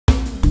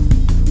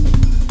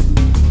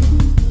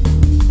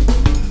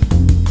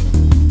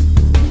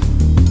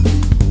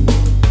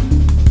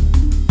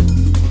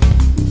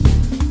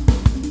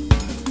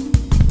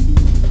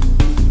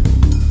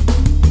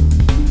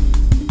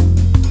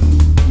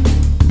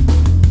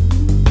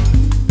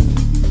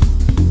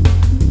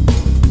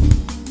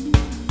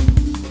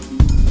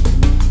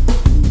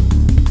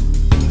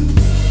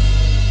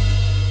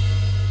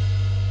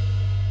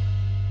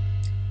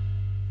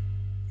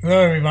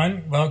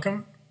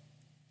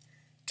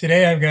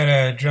Today I've got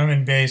a drum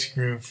and bass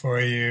groove for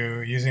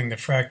you using the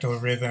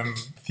Fractal Rhythm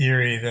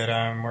Theory that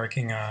I'm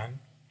working on.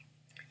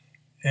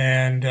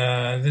 And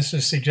this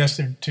was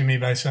suggested to me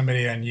by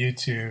somebody on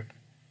YouTube.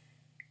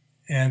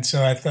 And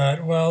so I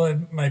thought, well,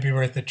 it might be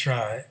worth a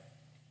try.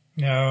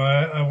 Now,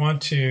 I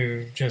want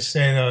to just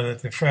say, though,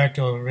 that the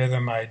fractal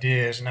rhythm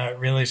idea is not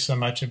really so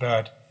much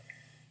about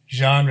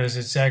genres.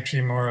 It's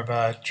actually more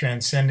about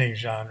transcending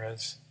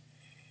genres.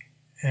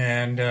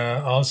 And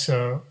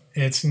also,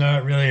 it's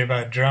not really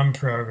about drum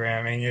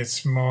programming.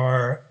 It's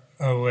more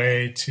a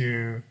way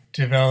to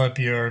develop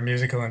your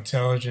musical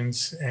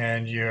intelligence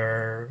and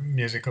your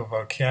musical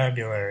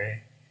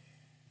vocabulary,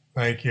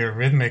 like your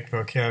rhythmic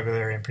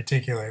vocabulary in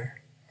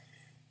particular.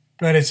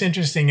 But it's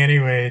interesting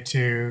anyway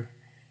to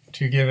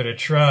give it a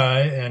try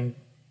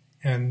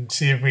and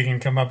see if we can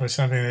come up with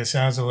something that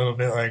sounds a little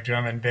bit like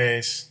drum and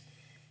bass,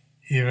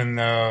 even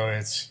though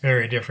it's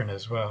very different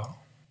as well.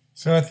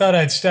 So I thought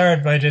I'd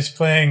start by just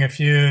playing a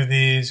few of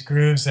these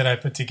grooves that I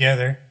put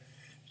together,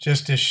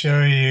 just to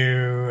show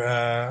you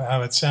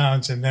how it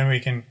sounds, and then we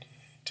can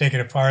take it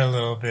apart a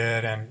little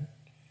bit and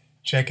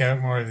check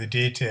out more of the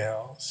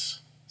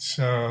details.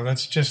 So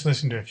let's just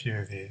listen to a few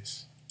of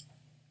these.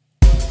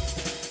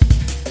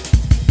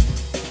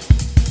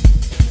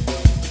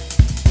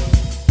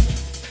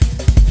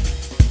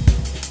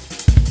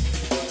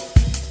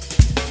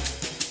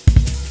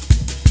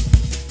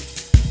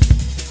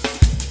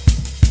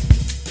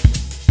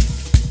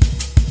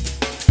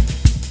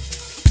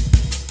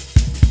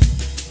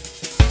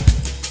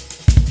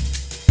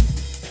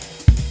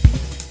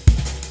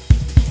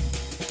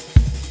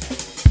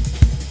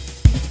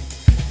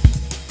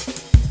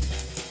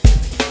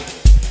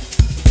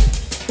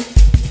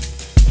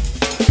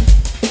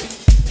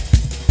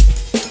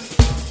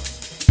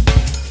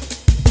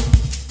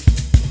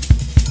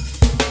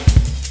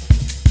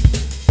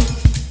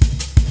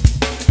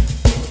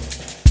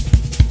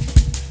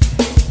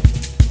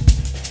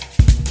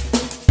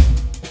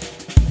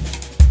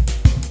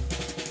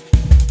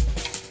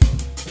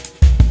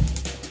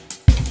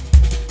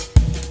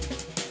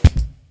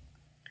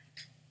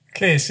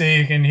 Okay, so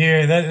you can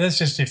hear that's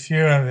just a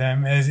few of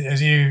them.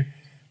 As you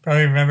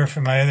probably remember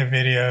from my other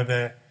video,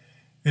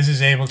 this is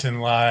Ableton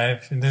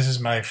Live, and this is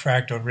my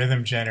Fractal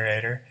Rhythm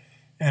Generator.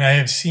 And I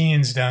have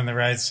scenes down the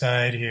right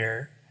side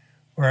here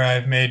where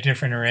I've made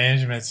different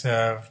arrangements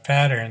of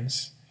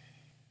patterns.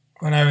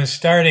 When I was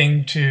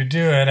starting to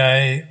do it,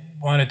 I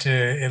wanted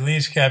to at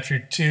least capture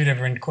two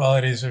different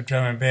qualities of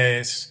drum and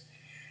bass.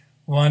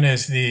 One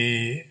is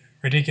the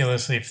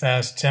ridiculously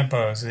fast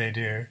tempos they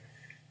do.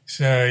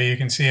 So you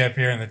can see up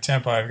here in the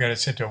tempo, I've got it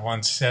set to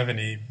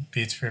 170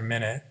 beats per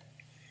minute.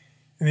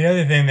 And the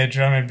other thing that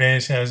drum and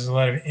bass has a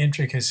lot of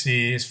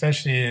intricacy,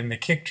 especially in the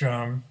kick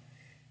drum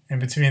and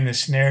between the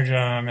snare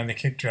drum and the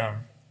kick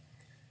drum.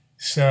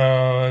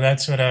 So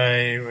that's what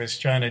I was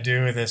trying to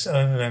do with this.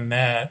 Other than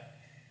that,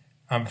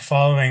 I'm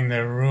following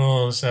the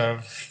rules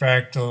of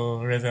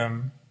fractal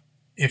rhythm.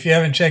 If you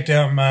haven't checked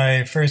out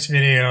my first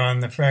video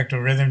on the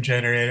Fractal Rhythm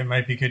Generator, it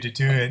might be good to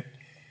do it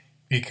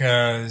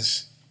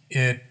because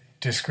it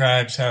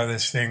describes how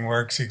this thing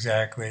works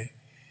exactly.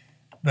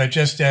 But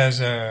just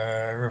as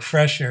a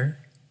refresher,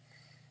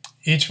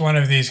 each one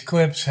of these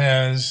clips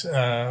has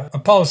a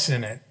pulse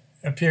in it,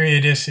 a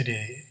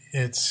periodicity.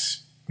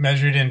 It's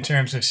measured in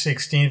terms of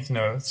 16th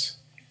notes.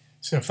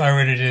 So if I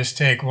were to just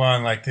take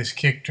one like this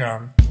kick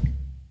drum,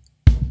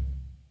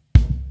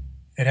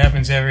 it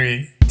happens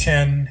every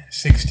 10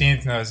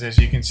 16th notes, as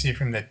you can see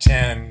from the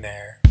 10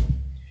 there.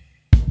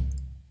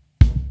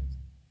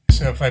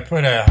 So if I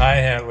put a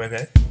hi-hat with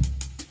it,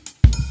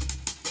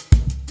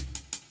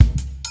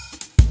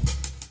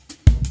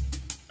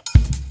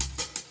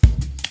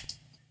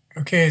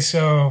 okay,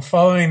 so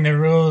following the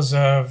rules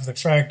of the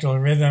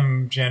Fractal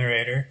Rhythm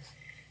Generator,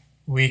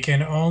 we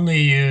can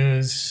only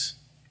use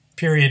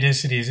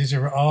periodicities. These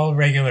are all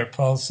regular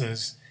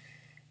pulses.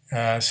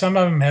 Some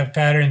of them have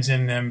patterns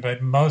in them,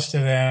 but most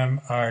of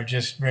them are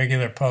just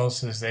regular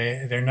pulses.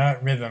 They're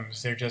not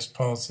rhythms, they're just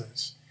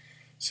pulses.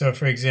 So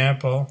for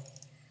example,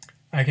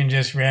 I can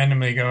just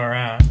randomly go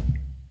around.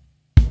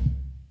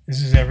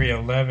 This is every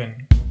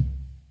 11.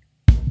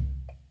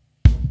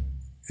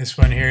 This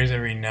one here is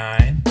every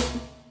 9.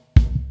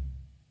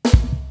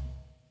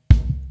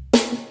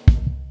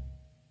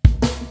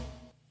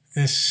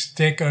 This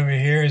stick over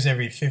here is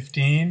every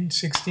 15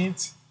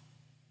 16ths.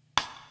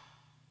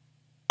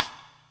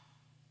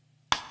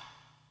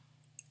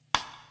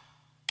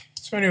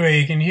 So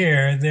anyway, you can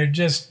hear they're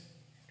just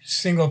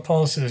single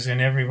pulses in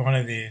every one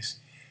of these.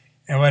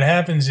 And what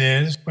happens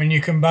is when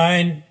you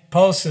combine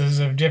pulses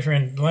of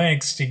different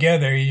lengths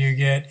together, you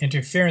get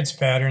interference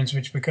patterns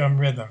which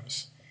become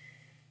rhythms.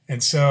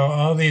 And so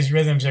all these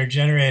rhythms are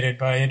generated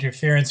by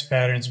interference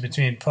patterns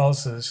between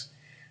pulses.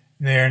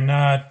 They're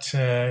not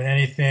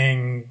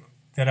anything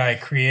that I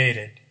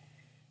created.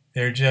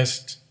 They're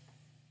just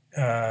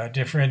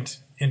different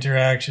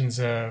interactions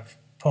of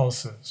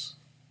pulses.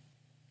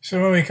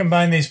 So when we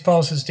combine these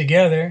pulses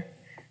together,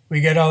 we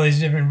get all these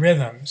different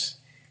rhythms.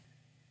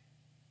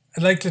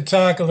 I'd like to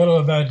talk a little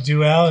about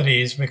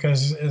dualities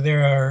because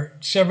there are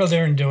several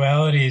different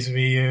dualities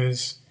we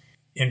use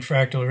in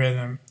fractal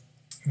rhythm.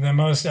 The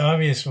most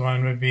obvious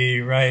one would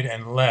be right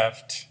and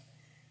left,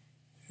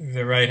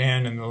 the right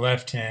hand and the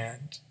left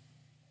hand.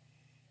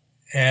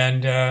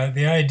 And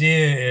the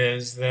idea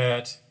is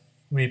that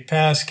we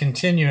pass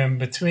continuum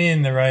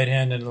between the right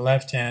hand and the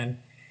left hand,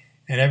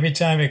 and every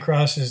time it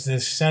crosses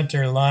this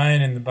center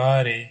line in the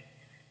body,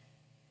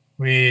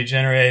 we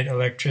generate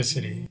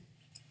electricity.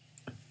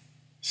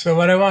 So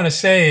what I want to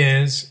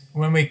say is,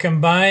 when we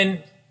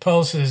combine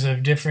pulses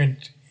of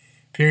different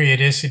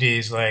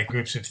periodicities, like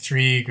groups of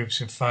 3, groups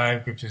of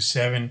 5, groups of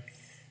 7,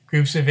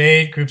 groups of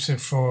 8, groups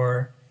of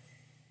 4,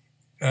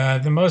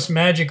 the most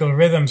magical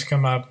rhythms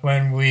come up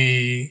when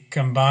we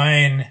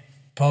combine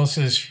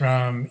pulses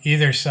from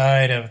either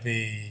side of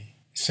the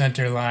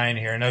center line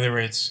here. In other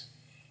words,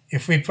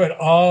 if we put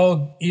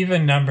all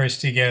even numbers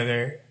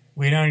together,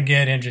 we don't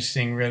get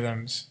interesting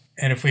rhythms.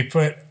 And if we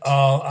put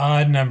all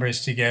odd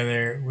numbers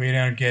together, we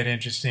don't get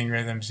interesting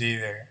rhythms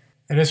either.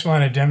 I just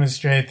want to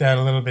demonstrate that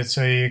a little bit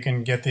so you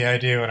can get the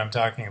idea what I'm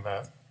talking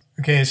about.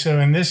 Okay, so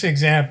in this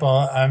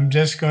example, I'm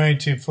just going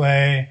to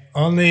play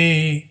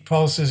only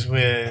pulses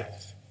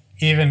with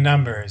even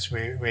numbers.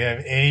 We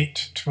have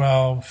 8,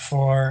 12,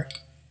 4,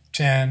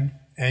 10,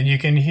 and you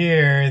can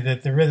hear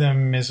that the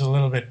rhythm is a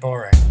little bit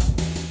boring.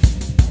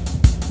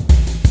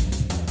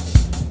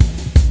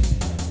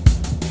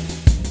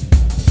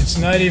 It's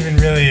not even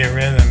really a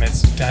rhythm,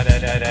 it's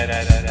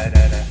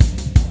da-da-da-da-da-da-da-da.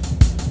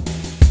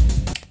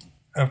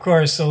 Of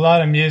course, a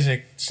lot of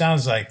music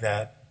sounds like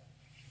that,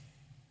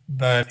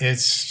 but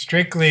it's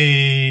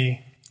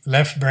strictly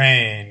left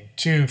brain,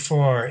 2,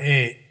 4,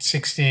 8,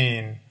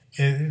 16.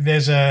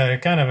 There's a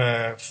kind of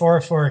a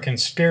 4/4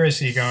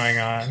 conspiracy going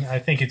on. I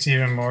think it's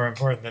even more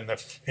important than the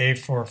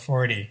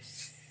A440,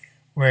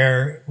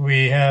 where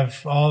we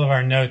have all of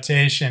our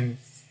notation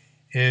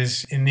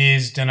is in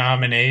these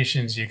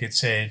denominations, you could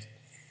say,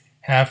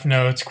 half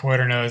notes,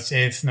 quarter notes,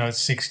 eighth notes,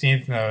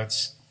 16th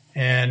notes,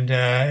 and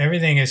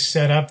everything is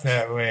set up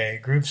that way.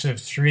 Groups of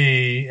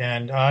 3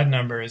 and odd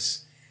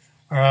numbers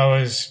are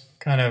always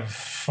kind of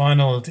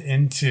funneled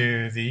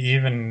into the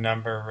even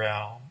number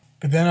realm.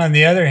 But then on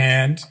the other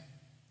hand,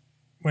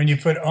 when you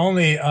put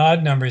only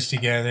odd numbers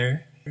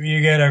together,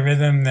 you get a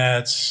rhythm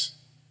that's,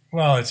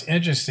 well, it's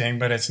interesting,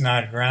 but it's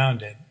not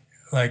grounded.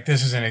 Like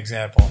this is an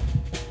example.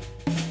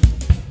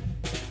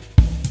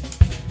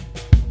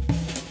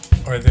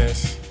 Or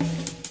this.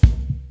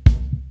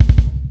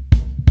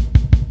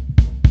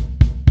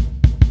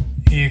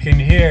 You can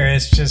hear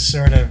it's just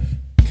sort of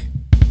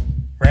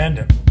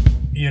random.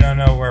 You don't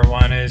know where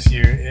one is.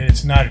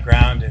 It's not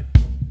grounded.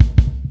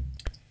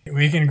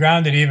 We can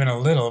ground it even a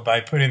little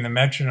by putting the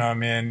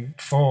metronome in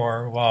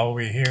 4 while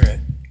we hear it.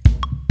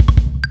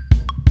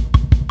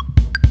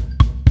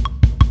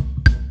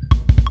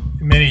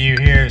 The minute you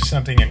hear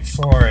something in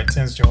 4, it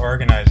tends to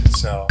organize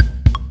itself.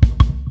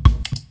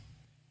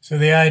 So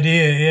the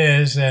idea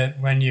is that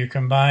when you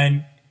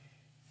combine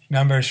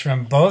numbers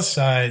from both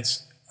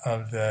sides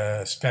of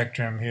the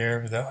spectrum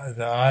here,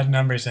 the odd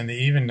numbers and the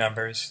even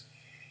numbers,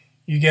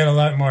 you get a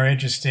lot more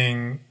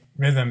interesting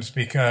rhythms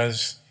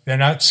because they're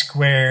not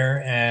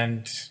square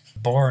and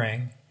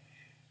boring,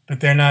 but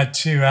they're not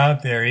too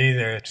out there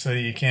either, so that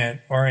you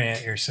can't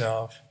orient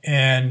yourself.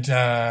 And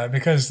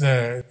because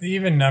the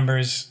even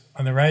numbers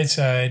on the right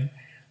side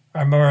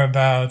are more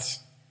about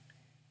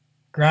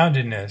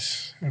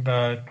groundedness,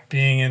 about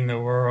being in the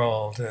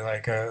world,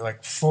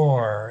 like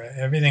 4.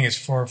 Everything is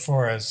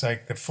 4/4. It's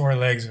like the 4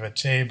 legs of a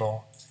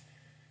table.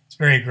 It's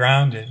very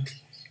grounded.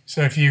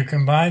 So if you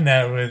combine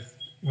that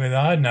with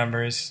odd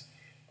numbers,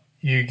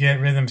 you get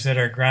rhythms that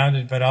are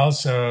grounded, but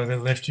also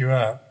that lift you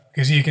up.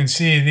 Because you can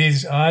see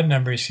these odd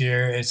numbers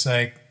here, it's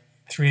like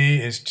 3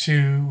 is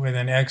 2 with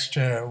an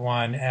extra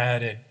 1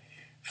 added.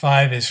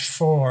 5 is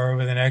 4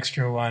 with an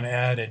extra 1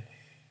 added.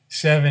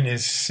 7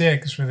 is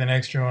 6 with an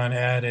extra 1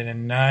 added,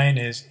 and 9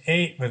 is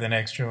 8 with an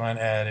extra 1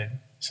 added.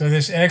 So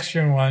this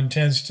extra 1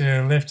 tends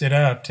to lift it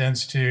up,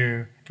 tends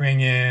to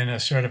bring in a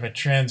sort of a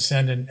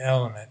transcendent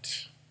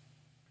element.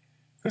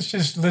 Let's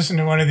just listen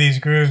to one of these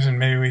grooves and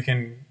maybe we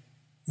can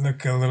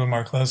look a little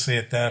more closely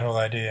at that whole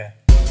idea.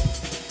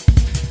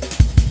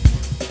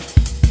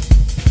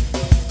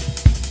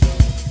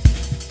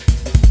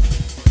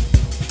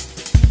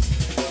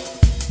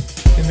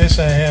 In this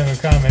I have a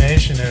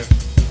combination of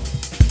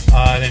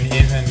odd and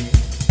even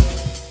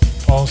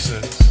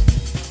pulses.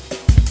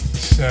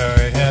 So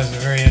it has a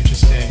very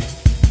interesting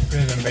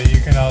rhythm, but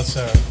you can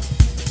also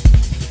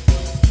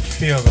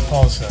feel the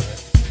pulse of it.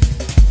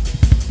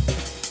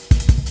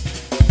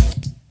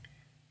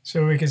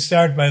 So we can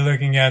start by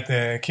looking at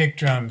the kick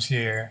drums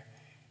here.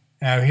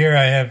 Now here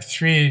I have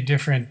 3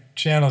 different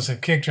channels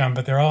of kick drum,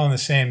 but they're all in the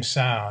same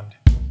sound.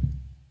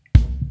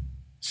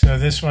 So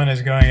this one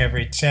is going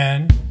every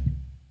 10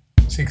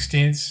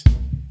 16ths.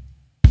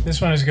 This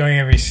one is going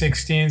every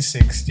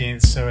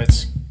 16ths, so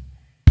it's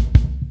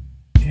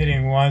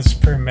hitting once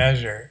per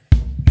measure,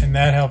 and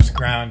that helps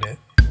ground it.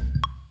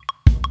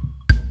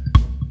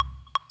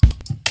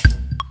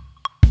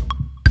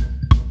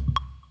 And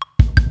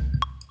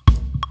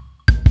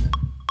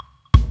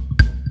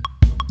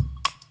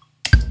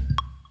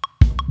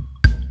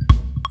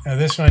Now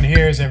this one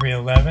here is every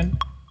 11.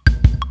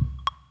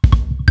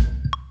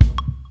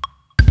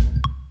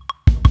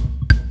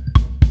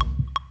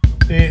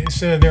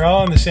 So they're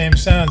all in the same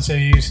sound, so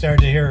you start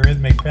to hear a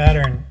rhythmic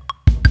pattern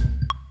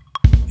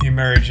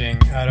emerging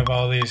out of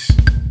all these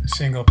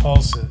single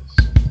pulses.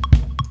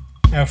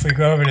 Now if we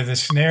go over to the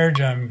snare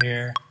drum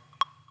here,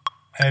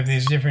 I have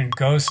these different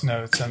ghost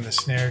notes on the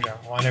snare drum,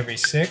 one every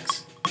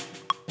 6.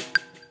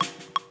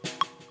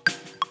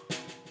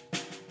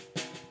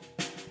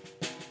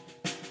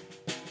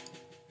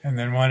 And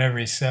then one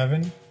every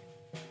 7.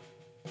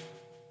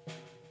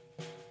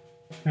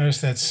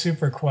 Notice that's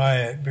super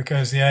quiet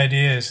because the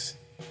idea is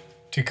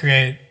to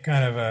create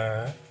kind of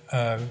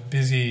a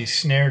busy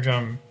snare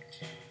drum,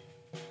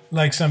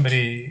 like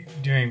somebody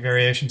doing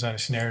variations on a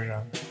snare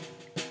drum.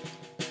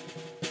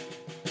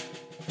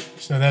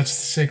 So that's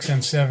 6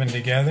 and 7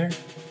 together.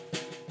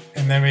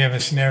 And then we have a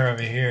snare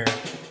over here.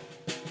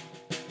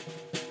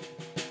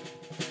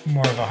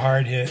 More of a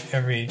hard hit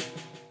every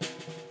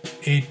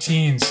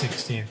 18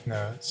 16th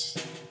notes.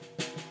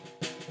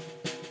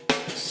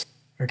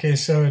 Okay,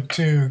 so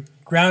to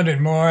ground it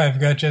more, I've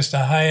got just a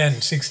hi-hat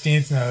and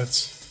 16th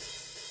notes.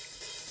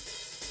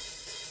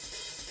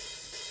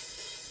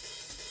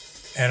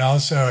 And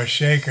also a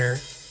shaker.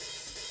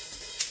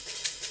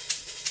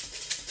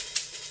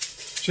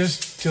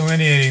 Just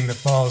delineating the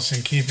pulse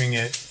and keeping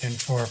it in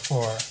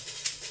 4/4.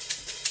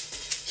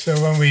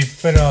 So when we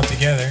put it all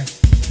together,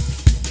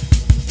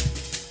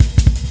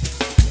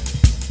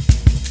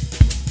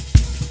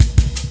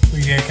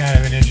 we get kind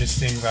of an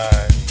interesting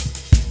vibe.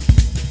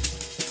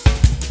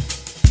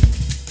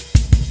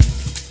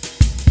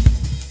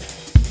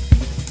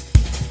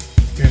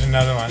 Here's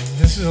another one.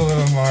 This is a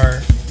little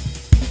more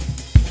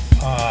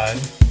odd,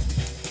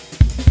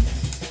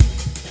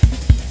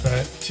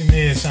 but to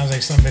me it sounds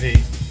like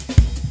somebody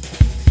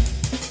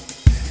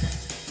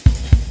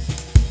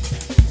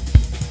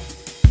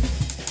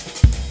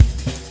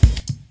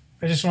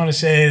I just want to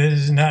say this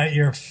is not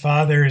your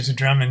father's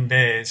drum and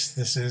bass.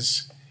 This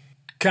is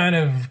kind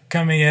of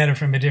coming at it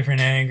from a different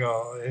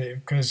angle,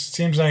 because it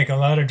seems like a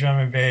lot of drum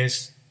and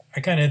bass, I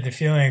kind of had the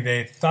feeling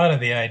they thought of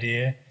the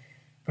idea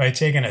by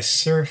taking a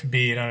surf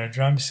beat on a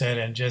drum set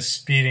and just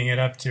speeding it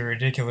up to a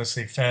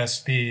ridiculously fast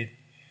speed.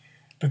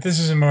 But this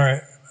is a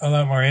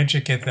lot more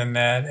intricate than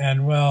that,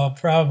 and well,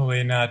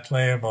 probably not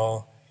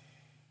playable,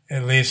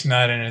 at least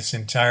not in its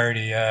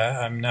entirety.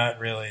 I'm not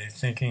really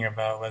thinking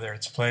about whether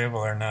it's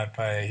playable or not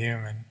by a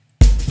human.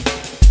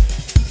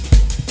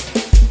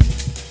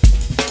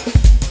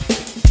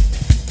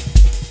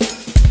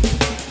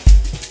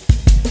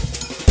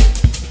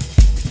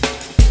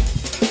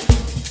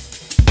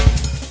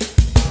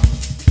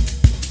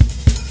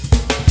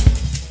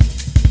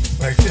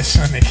 Like this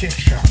on the kick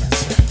drum.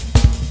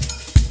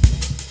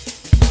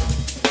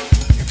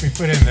 If we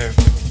put in the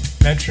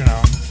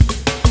metronome,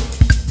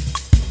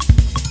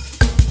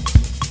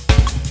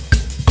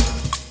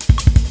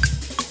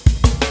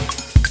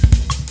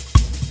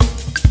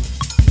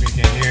 we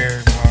can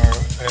hear more,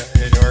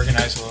 it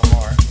organizes a little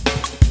more.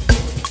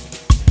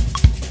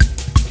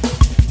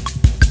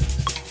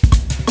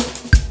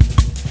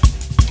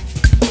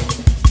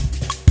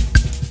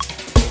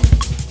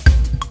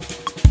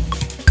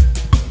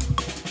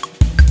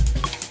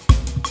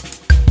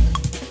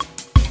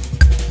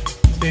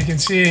 So you can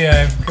see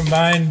I've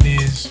combined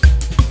these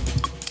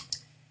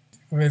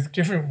with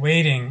different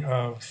weighting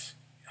of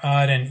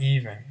odd and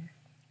even.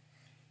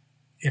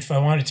 If I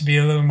want it to be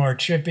a little more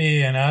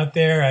trippy and out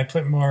there, I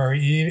put more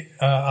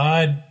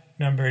odd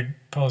numbered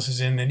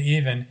pulses in than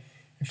even.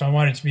 If I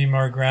want it to be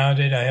more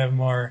grounded, I have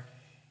more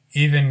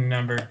even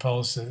numbered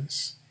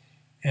pulses.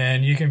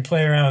 And you can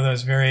play around with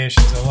those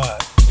variations a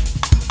lot.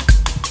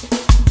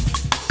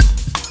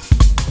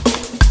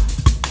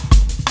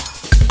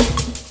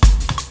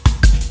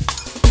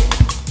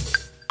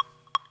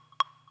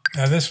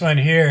 Now this one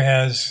here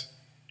has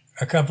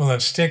a couple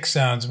of stick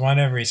sounds, one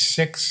every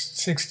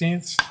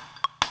 6/16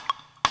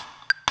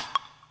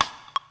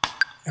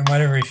 and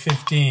one every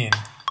 15.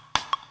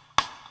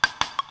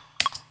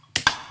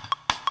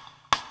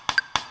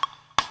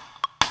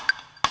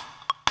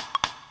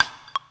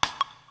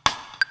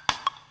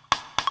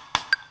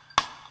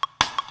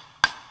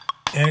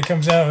 And it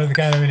comes out with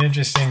kind of an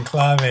interesting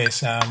clave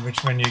sound,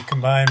 which when you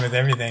combine with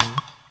everything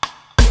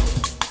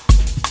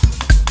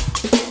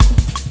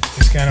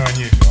is kind of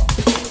unusual.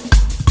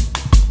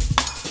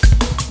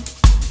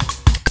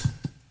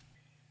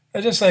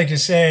 I'd just like to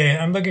say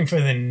I'm looking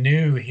for the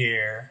new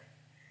here.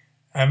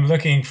 I'm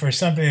looking for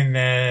something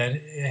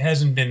that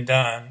hasn't been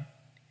done.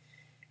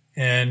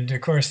 And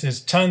of course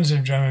there's tons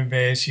of drum and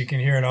bass. You can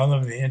hear it all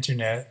over the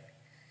internet.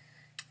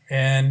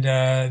 And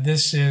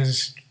this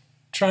is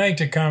trying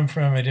to come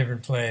from a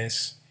different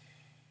place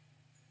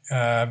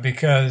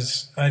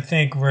because I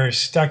think we're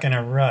stuck in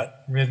a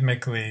rut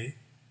rhythmically.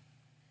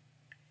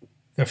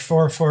 The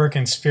 4/4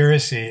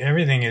 conspiracy,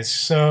 everything is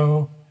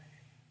so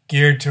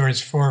geared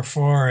towards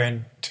 4/4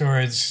 and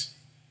towards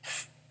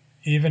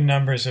even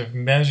numbers of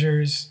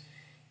measures.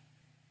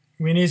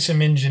 We need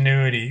some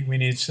ingenuity. We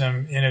need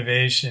some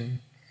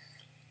innovation.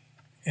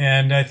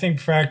 And I think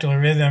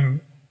fractal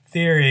rhythm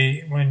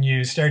theory, when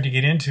you start to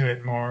get into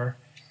it more,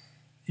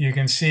 you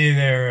can see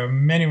there are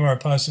many more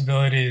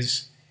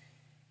possibilities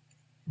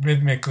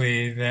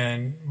rhythmically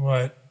than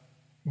what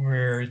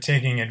we're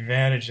taking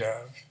advantage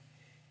of.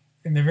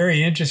 And they're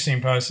very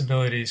interesting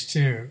possibilities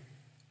too.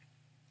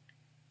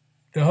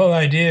 The whole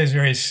idea is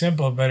very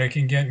simple, but it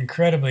can get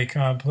incredibly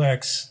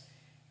complex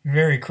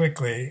very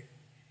quickly.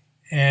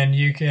 And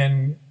you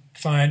can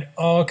find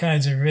all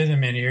kinds of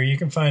rhythm in here. You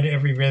can find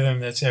every rhythm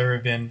that's ever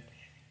been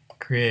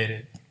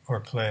created or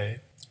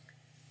played.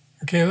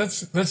 Okay,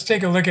 let's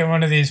take a look at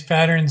one of these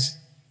patterns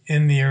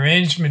in the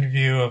arrangement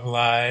view of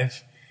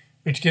live,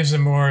 which gives a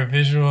more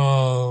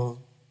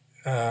visual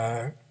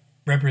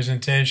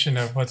representation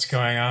of what's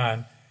going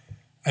on.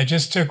 I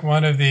just took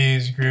one of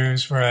these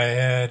grooves where I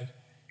had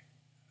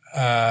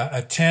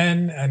a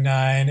 10, a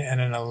 9,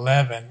 and an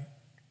 11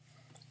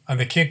 on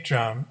the kick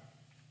drum,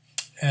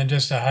 and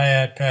just a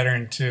hi-hat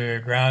pattern to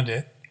ground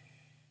it.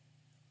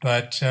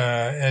 But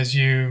as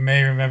you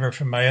may remember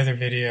from my other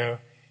video,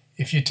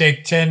 if you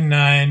take 10,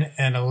 9,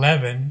 and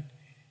 11,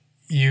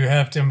 you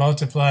have to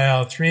multiply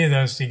all three of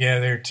those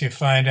together to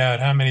find out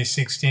how many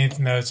 16th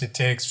notes it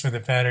takes for the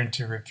pattern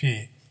to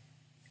repeat.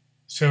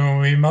 So when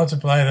we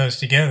multiply those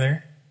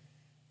together,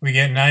 we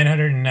get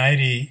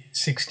 990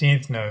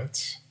 16th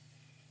notes.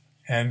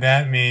 And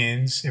that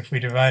means if we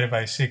divide it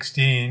by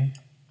 16,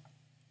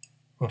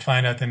 we'll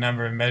find out the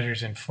number of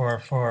measures in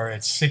 4/4.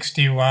 It's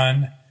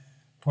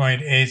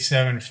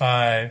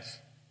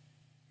 61.875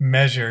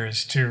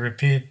 measures to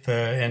repeat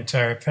the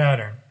entire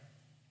pattern.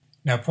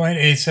 Now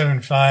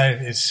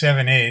 0.875 is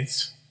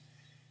 7/8,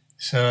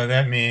 so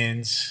that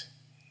means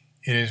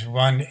it is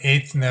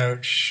 1/8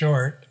 note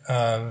short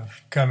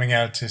of coming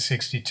out to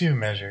 62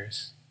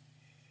 measures.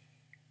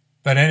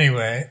 But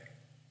anyway,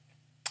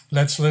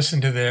 let's listen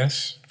to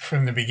this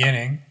from the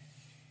beginning,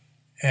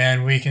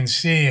 and we can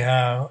see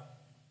how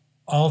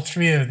all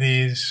three of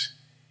these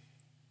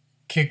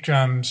kick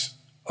drums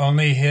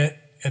only hit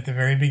at the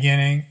very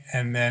beginning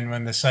and then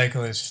when the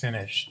cycle is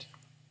finished.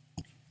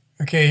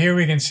 Okay, here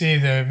we can see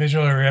the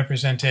visual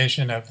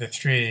representation of the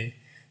three.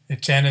 The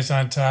 10 is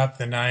on top,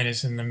 the 9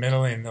 is in the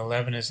middle, and the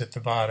 11 is at the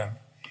bottom.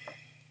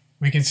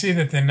 We can see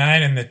that the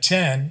 9 and the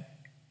 10,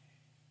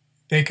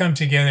 they come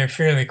together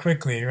fairly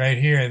quickly. Right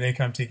here, they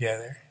come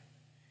together.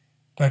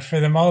 But for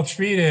them all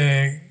three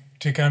to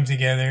come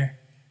together,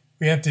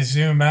 we have to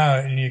zoom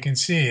out, and you can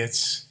see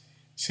it's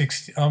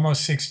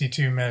almost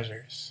 62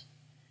 measures.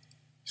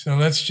 So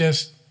let's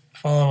just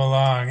follow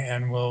along,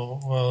 and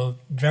we'll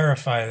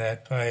verify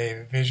that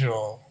by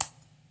visual.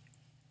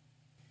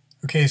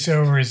 Okay,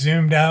 so we're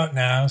zoomed out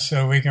now,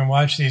 so we can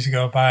watch these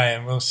go by,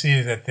 and we'll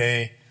see that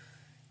they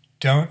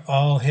don't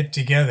all hit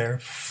together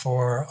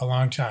for a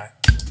long time.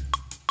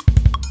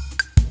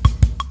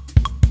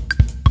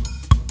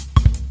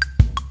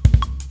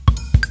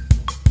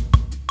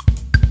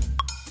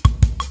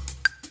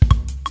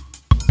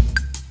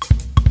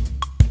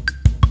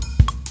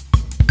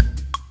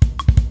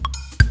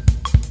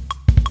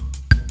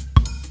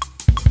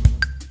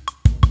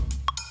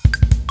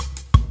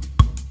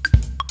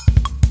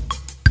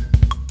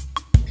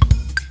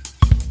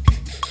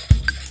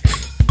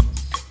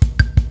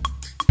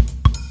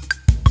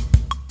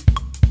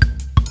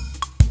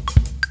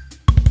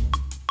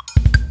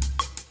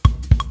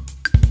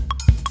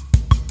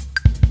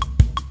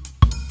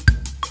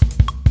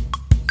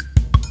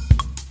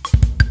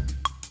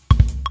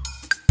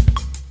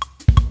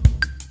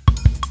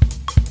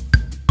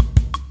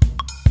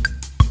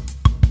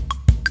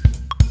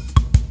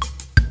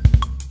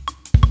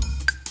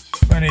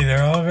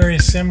 They're all very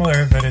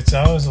similar, but it's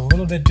always a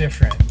little bit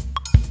different.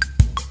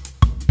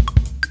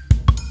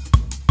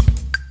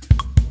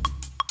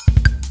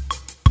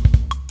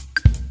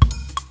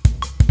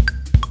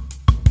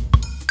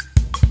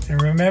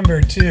 And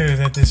remember too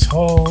that this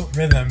whole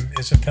rhythm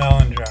is a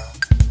palindrome.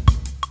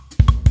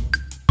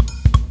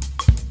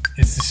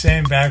 It's the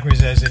same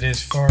backwards as it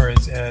is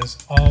forwards, as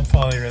all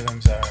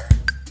polyrhythms are.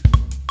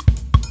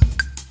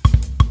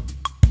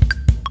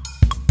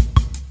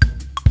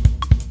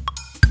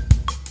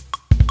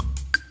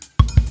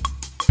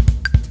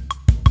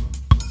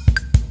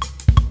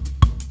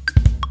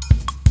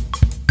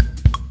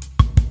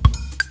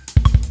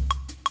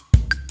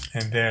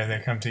 And there they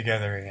come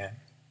together again.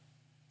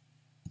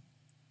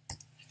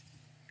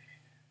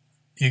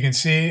 You can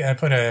see I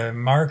put a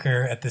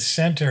marker at the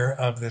center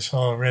of this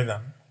whole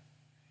rhythm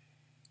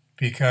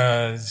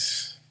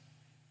because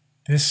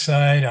this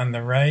side on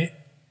the right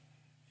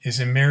is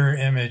a mirror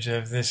image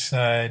of this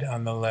side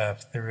on the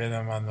left. The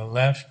rhythm on the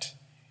left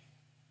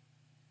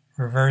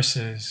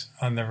reverses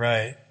on the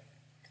right.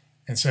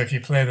 And so if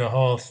you play the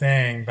whole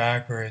thing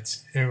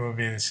backwards, it will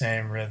be the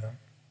same rhythm.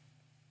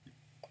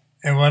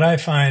 And what I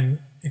find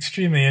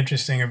extremely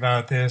interesting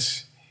about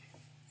this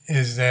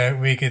is that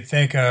we could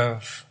think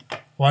of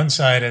one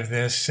side of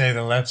this, say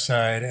the left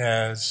side,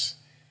 as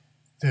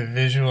the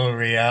visual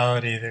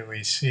reality that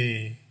we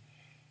see,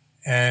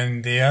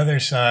 and the other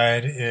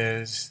side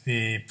is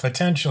the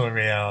potential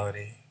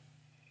reality.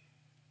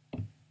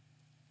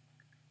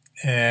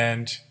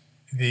 And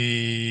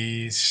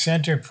the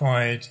center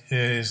point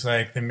is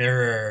like the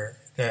mirror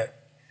that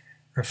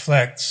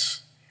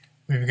reflects.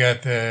 We've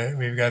got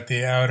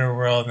the outer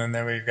world, and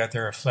then we've got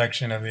the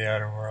reflection of the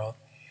outer world.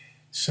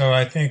 So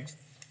I think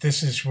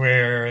this is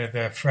where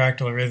the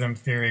fractal rhythm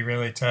theory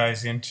really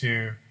ties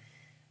into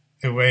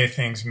the way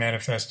things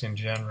manifest in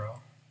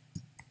general.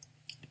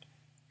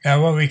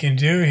 Now what we can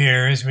do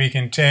here is we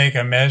can take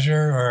a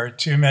measure or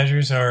two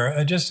measures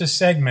or just a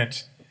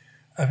segment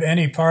of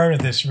any part of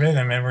this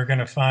rhythm, and we're going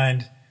to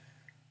find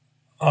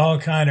all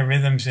kind of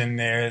rhythms in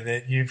there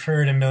that you've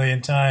heard a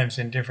million times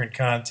in different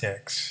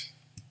contexts.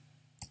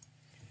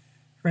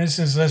 For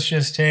instance, let's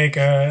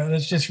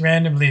just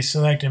randomly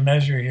select a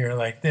measure here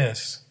like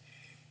this.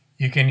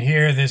 You can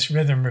hear this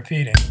rhythm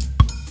repeating.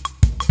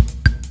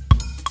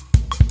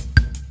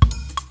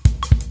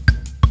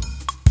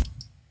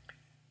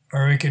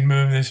 Or we can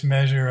move this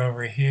measure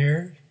over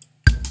here.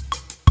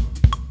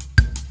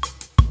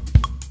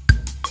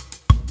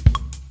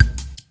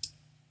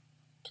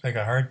 It's like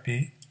a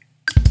heartbeat.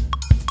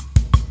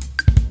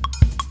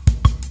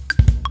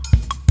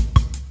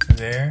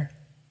 There.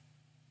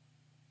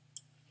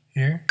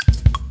 Here.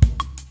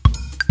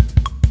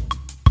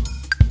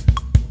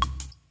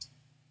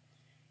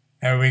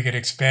 Now we could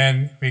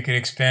expand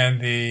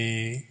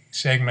the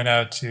segment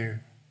out to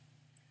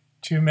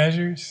two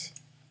measures.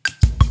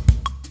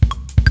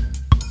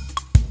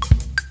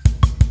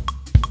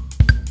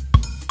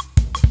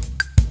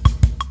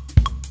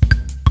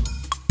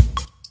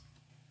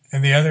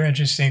 And the other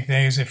interesting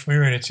thing is if we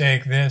were to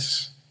take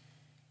this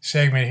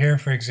segment here,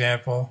 for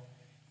example,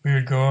 we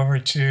would go over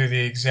to the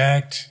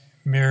exact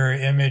mirror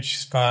image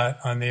spot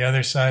on the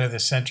other side of the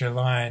center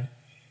line,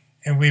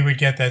 and we would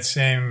get that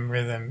same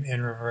rhythm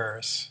in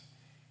reverse.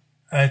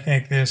 I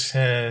think this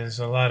has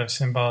a lot of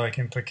symbolic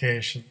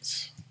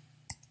implications.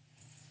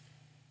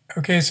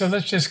 Okay, so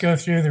let's just go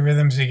through the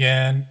rhythms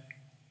again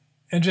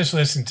and just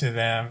listen to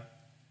them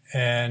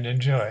and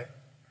enjoy.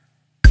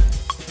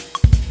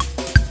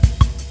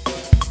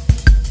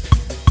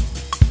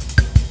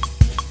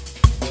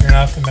 Turn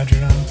off the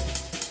metronome.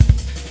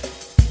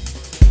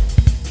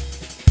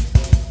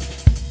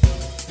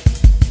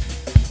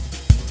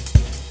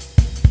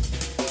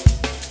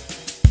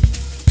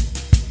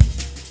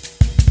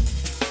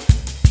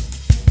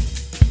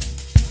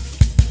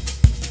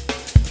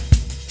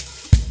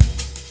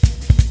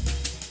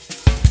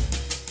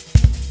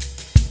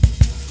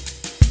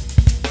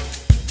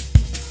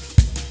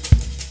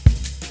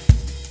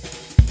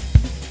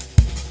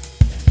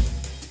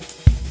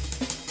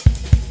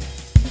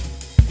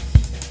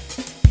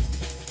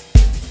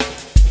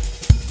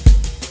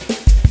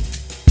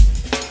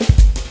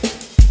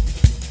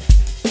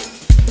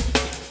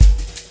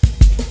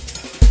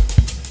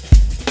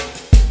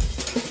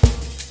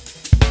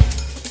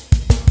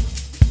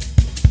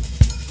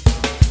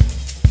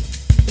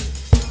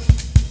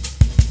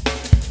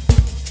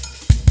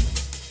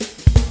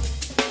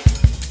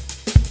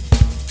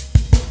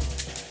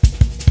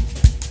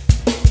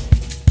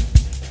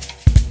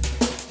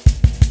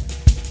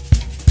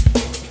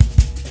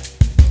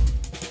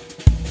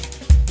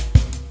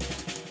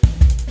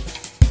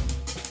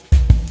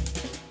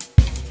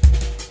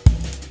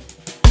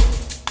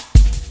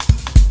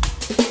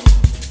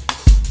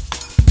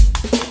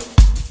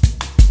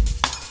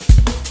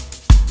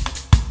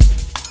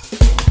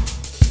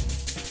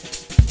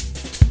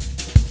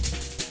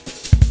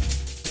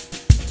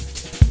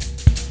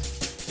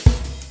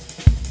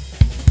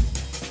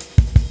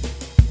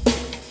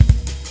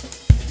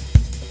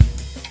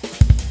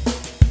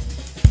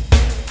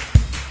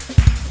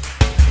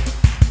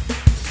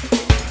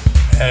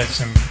 Added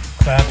some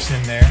claps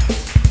in there,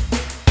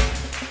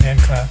 hand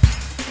claps.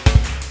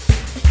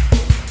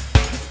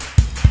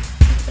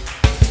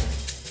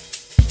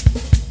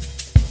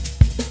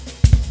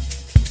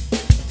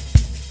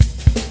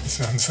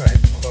 Sounds like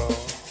whoa.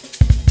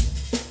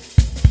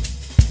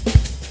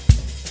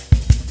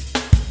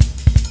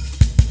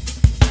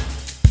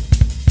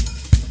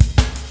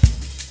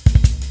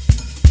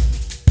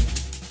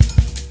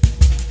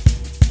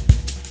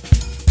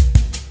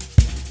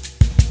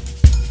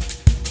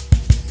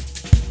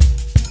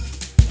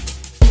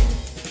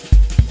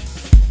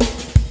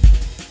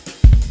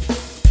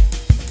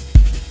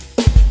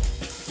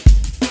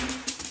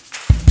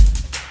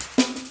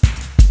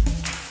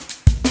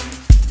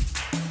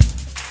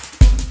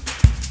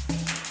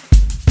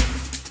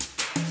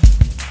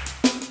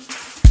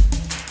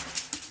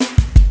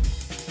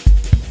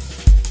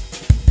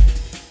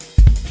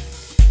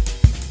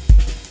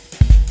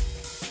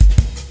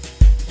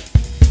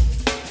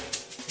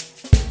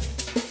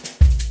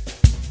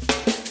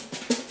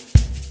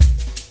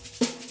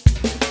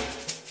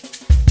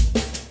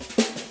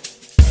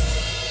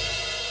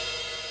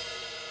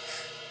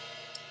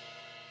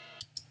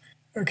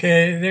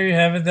 Okay, there you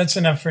have it. That's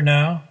enough for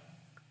now.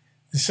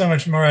 There's so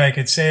much more I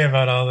could say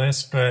about all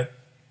this, but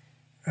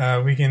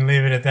we can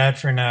leave it at that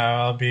for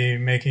now. I'll be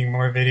making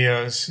more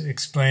videos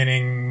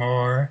explaining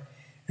more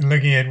and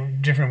looking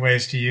at different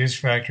ways to use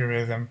fractal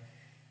rhythm.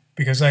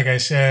 because like I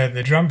said,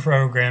 the drum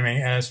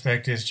programming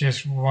aspect is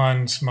just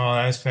one small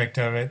aspect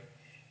of it.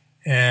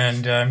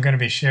 And I'm going to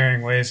be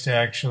sharing ways to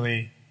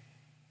actually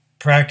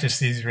practice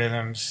these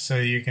rhythms so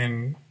you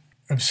can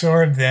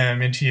absorb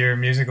them into your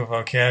musical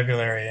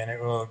vocabulary, and it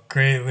will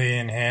greatly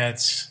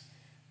enhance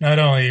not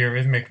only your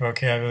rhythmic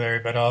vocabulary,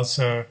 but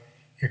also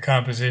your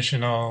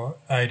compositional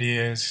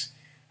ideas,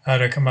 how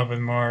to come up with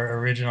more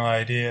original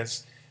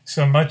ideas.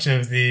 So much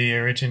of the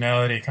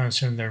originality comes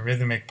from the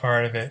rhythmic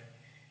part of it,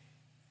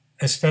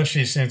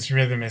 especially since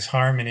rhythm is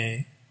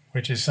harmony,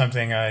 which is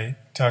something I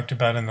talked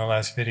about in the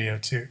last video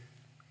too.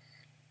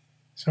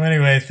 So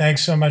anyway,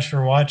 thanks so much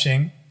for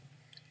watching,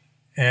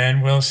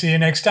 and we'll see you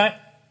next time.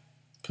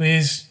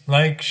 Please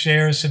like,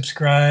 share,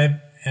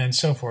 subscribe, and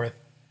so forth.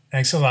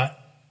 Thanks a lot.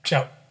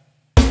 Ciao.